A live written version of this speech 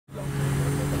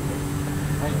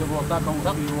to bylo tak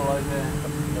kousí, vole, že...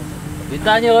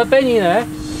 Vítání lepení, ne?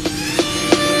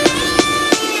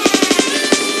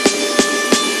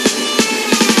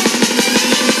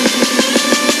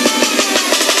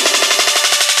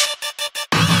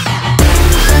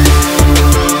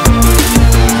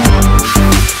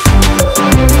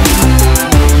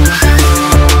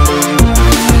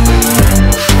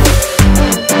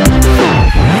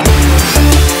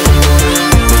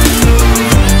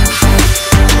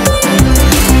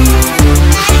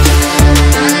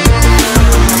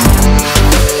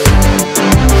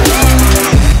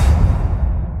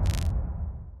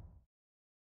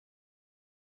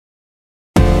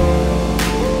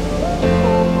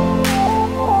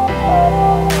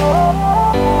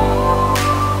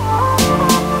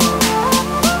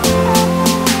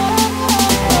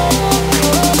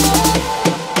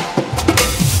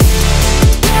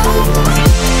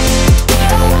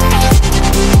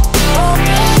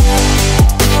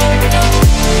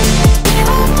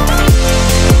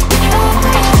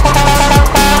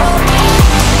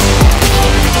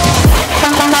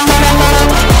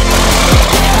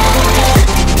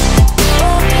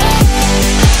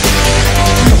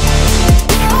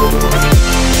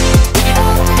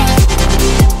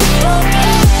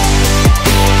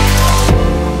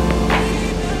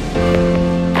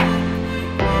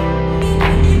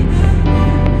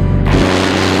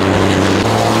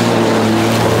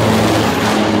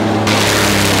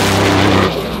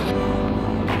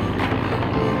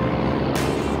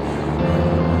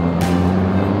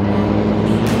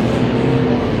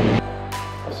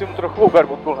 Trochu uber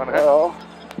od tohle, ne? Jo.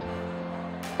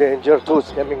 Danger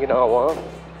tools coming now,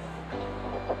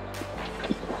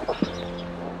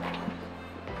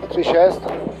 3-6.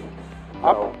 Up?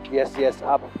 No. Yes, yes,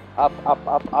 up.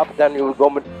 Up, then you will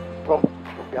go from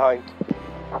behind.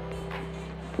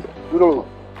 Dolů.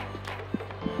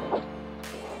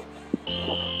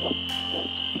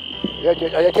 Jeď.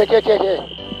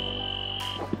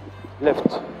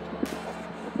 Left.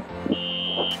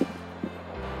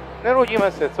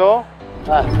 Nenudíme se, co?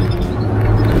 Ne.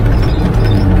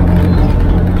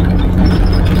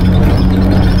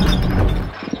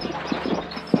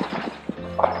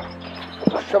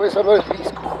 Už aby jsme byli v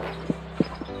blízku.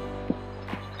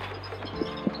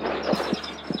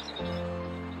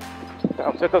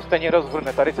 Tam se to stejně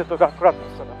rozvrne, tady se to dá akorát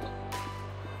poslat.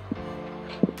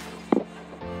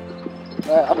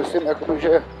 Ne, a myslím, jakoby,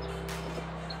 že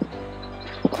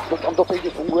tam to pěkně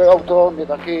funguje auto, mě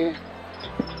taky.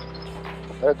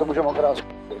 Tady to můžeme akorát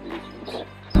víc.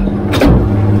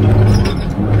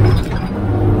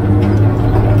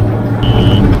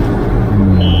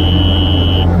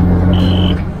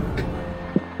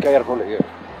 Carefully here.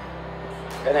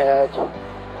 And head.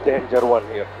 Danger one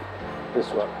here.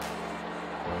 This one.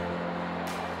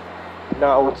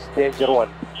 Now it's danger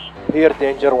one. Here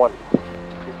danger one.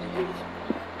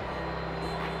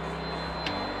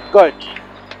 Good.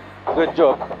 Good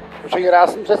job. Už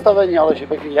krásný představení, ale že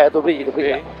pěkný, je dobrý.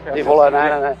 Ty vole,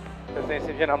 ne. Já si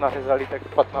myslím, že nám nařezali tak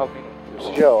 15 minut.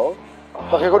 Myslím, že jo.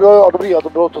 Tak jako dobrý, a to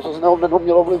bylo to, co se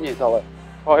nemělo ovlivnit, ale...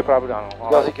 No, je pravda,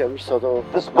 no. Jazykem, víš co, to...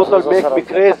 This bottle make me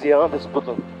crazy, huh? This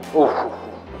bottle.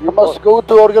 You must go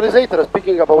to organizator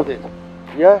speaking about it.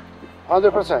 Yeah?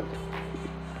 100%.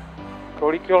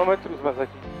 Kolik kilometrů jsme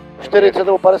zatím? 40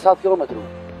 nebo 50 kilometrů.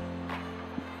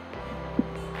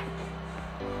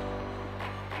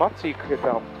 Macík je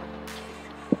tam.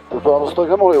 To ano, to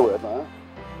nemohli ujet, ne?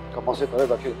 Kam asi tady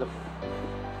taky.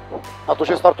 Na to,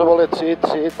 že startovali 3.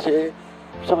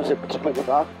 Chceme si potřebujeme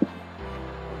to tak.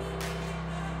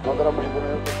 No teda můžeme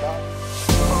to tak.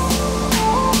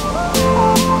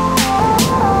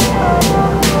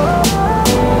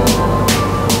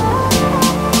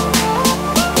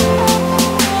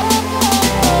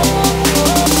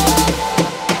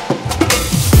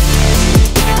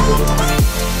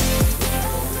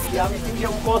 Já myslím, že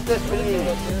úkol jste splnili.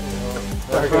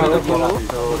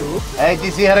 Hej,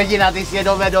 ty jsi hrdina, ty jsi je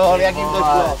dovedl, jak jim to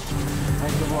šlo.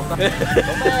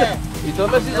 I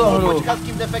tohle si zohnu. Počkat s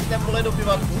tím defektem, vole, do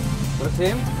pivatku.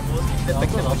 Prosím? S tím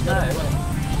defektem, počkat.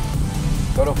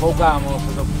 To dofoukám, ono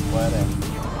se to pojede.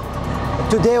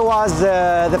 Today was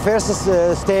the first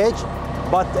stage,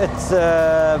 but it's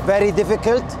very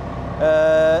difficult,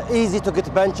 easy to get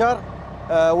puncture.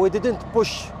 We didn't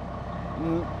push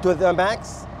to the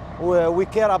max. We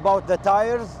care about the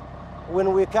tires.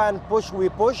 When we can push, we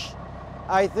push.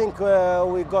 I think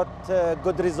we got a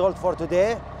good result for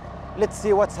today. Let's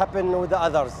see what's happened with the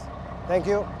others. Thank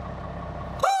you.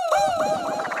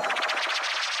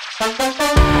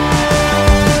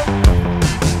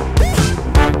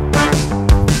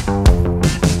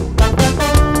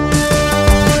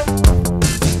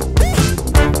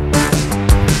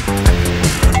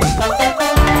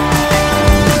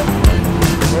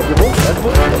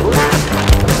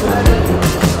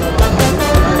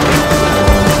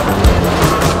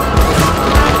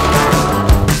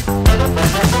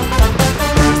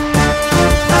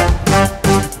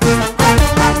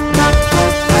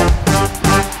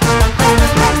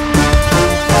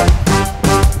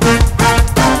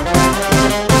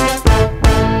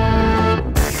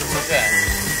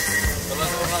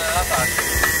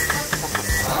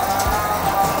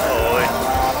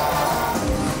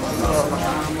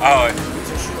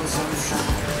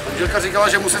 manželka říkala,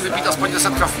 že musím vypít aspoň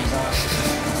 10 kafí.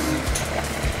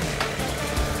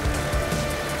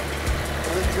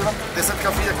 10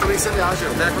 kafí, tak to nejsem já, že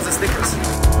jo? To je jako ze Snickers.